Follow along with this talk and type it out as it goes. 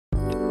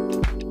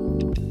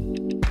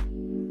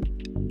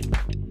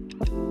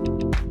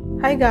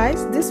Hi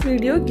guys, this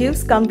video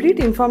gives complete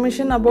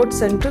information about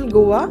Central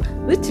Goa,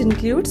 which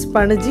includes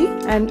Panaji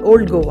and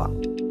Old Goa.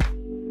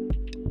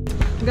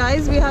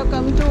 Guys, we have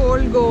come to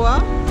Old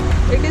Goa.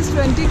 It is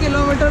 20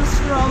 kilometers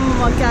from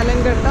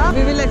Kalangata.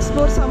 We will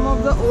explore some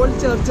of the old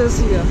churches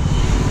here.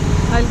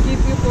 I'll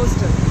keep you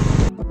posted.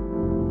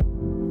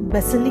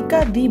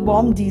 Basilica de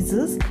Bom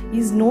Jesus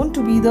is known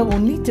to be the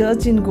only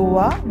church in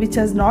Goa which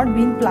has not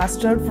been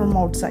plastered from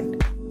outside.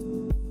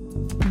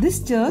 This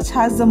church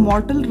has the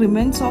mortal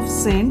remains of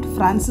Saint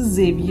Francis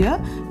Xavier,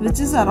 which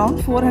is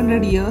around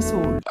 400 years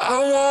old.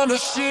 I wanna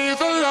see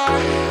the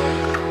light.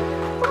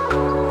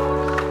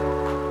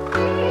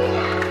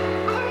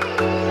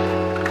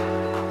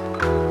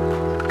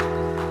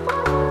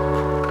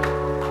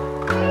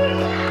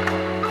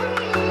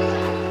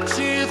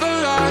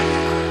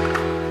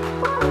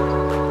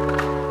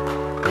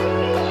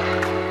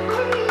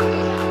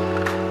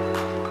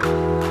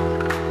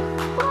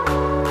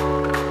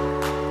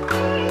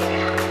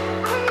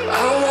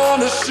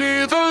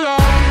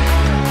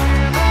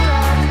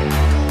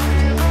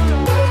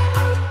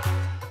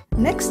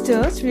 Next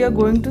church we are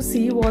going to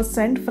see was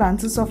Saint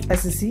Francis of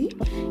Assisi.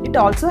 It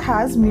also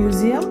has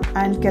museum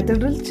and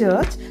cathedral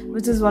church,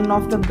 which is one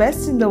of the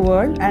best in the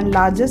world and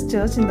largest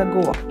church in the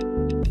Goa.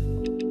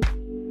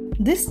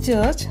 This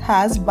church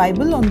has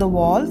Bible on the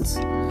walls.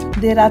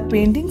 There are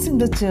paintings in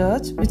the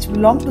church which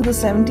belong to the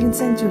 17th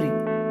century.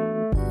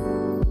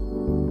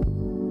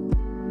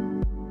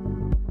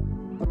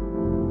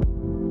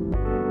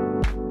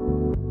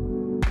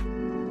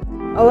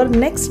 Our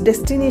next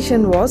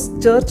destination was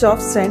Church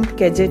of Saint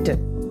Cajetan.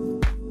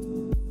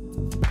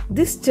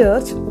 This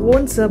church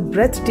owns a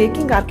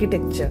breathtaking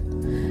architecture.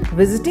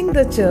 Visiting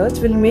the church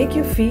will make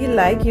you feel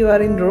like you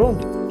are in Rome.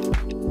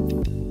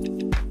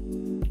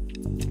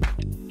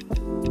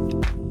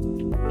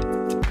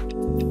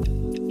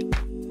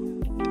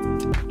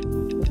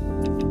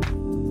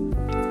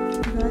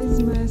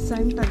 Guys, मैं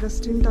Saint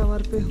Augustine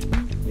tower पे हूँ.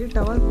 ये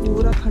tower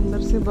पूरा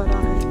खंडर से भरा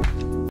है.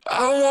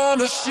 I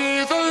wanna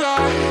see the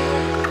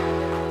light.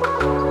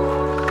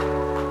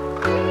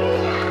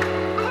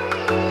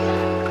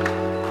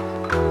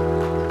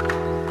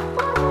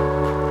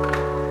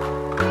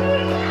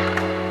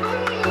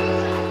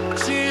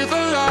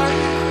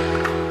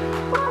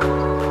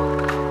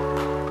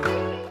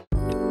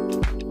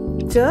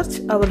 Church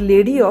Our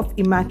Lady of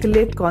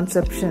Immaculate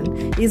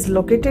Conception is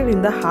located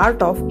in the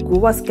heart of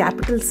Goa's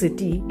capital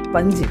city,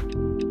 Panjim.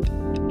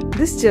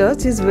 This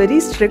church is very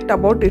strict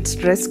about its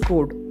dress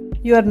code.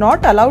 You are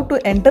not allowed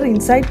to enter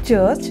inside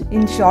church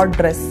in short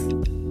dress.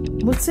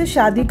 Mujhse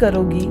Shaadi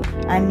Karogi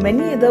and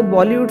many other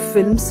Bollywood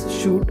films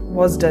shoot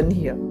was done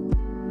here.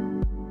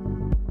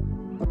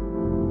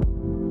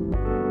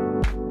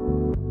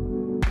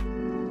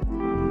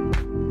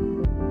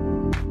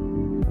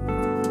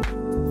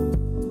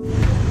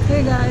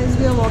 Hey guys,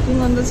 we are walking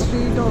on the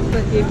street of the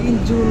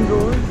 18th June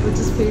road, which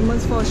is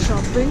famous for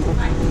shopping.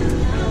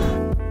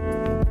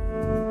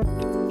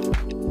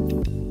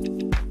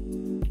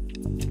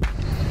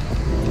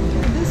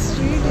 This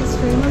street is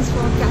famous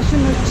for cashew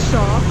nut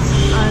shops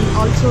and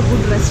also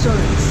good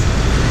restaurants.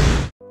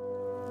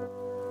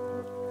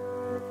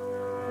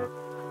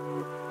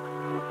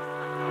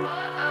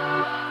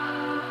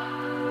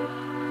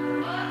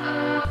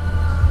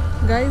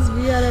 Guys,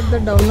 we are at the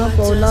Dona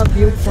Paula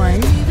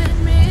viewpoint.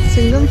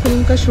 Singham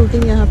film का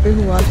shooting यहाँ पे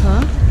हुआ था.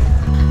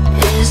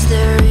 Is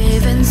there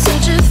even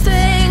such a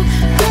thing?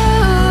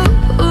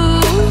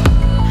 Ooh,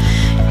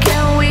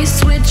 can we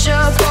switch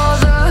up all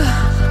the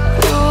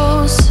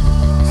rules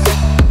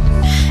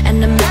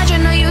and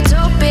imagine a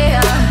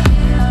utopia?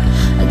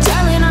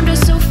 Darling, I'm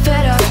just so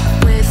fed up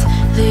with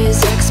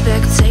these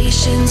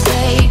expectations.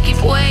 They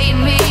keep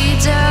weighing me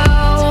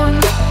down.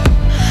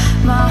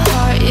 My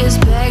heart is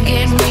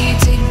begging me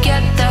to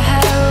get the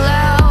hell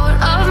out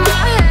of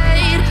my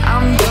head.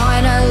 I'm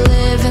gonna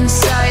live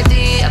inside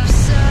the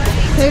upside.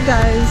 Hey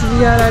guys,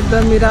 we are at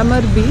the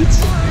Miramar beach.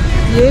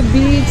 ये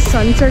beach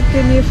sunset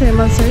के लिए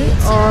famous है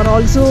और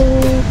also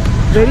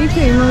very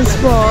famous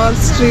for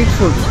street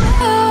food.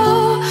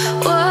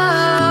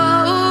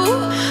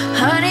 Whoa,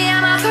 honey,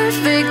 I'm a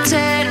perfect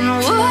 10.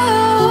 Whoa,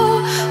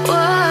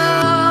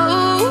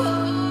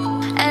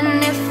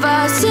 and if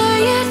I say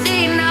it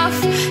enough,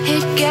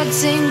 it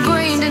gets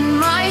ingrained in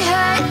my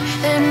head,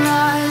 and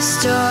I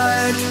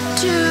start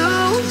to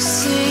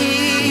see.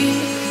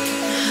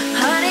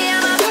 Honey,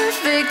 I'm a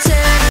perfect 10.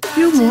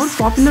 Few more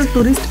popular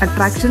tourist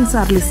attractions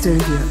are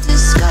listed here.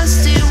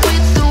 Disgusted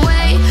with the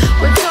way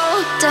we're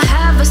told to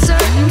have a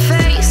certain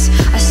face,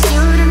 a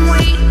certain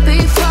weight,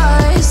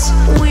 because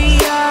we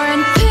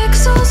aren't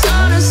pixels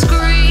on a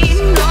screen.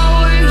 No,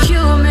 we're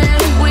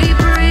human, we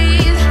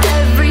breathe.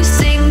 Every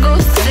single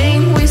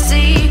thing we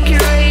see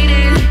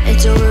curated.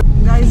 It's a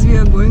Guys, we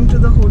are going to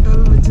the hotel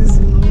which is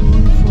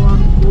known for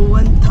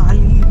Goan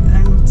thali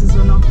and which is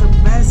one of the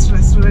best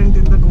restaurant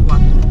in the Goa.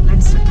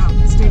 Let's check out.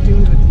 Stay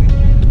tuned with me.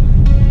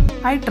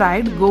 I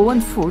tried Goan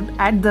food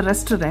at the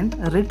restaurant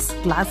Ritz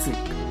Classic.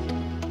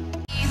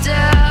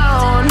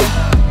 down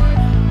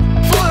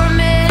for a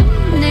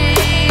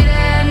minute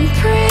and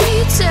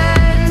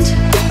pretend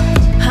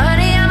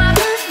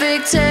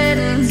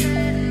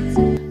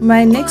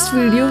My next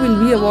video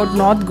will be about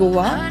North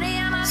Goa,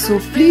 so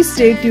please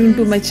stay tuned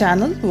to my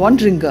channel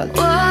Wandering Girl.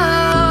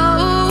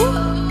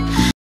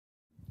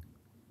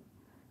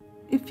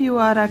 If you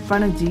are at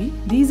Panaji,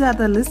 these are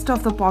the list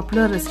of the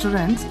popular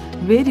restaurants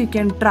where you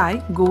can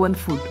try Goan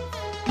food.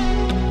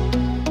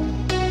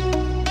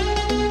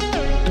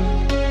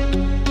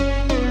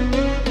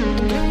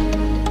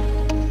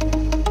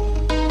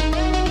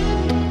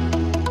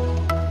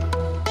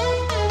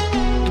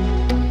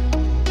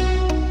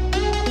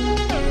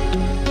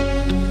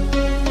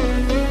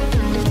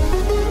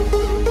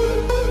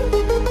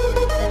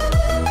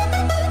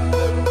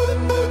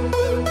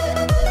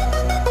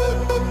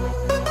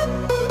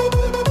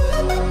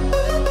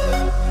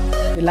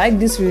 If you like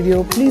this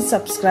video, please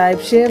subscribe,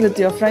 share with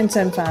your friends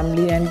and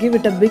family and give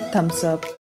it a big thumbs up.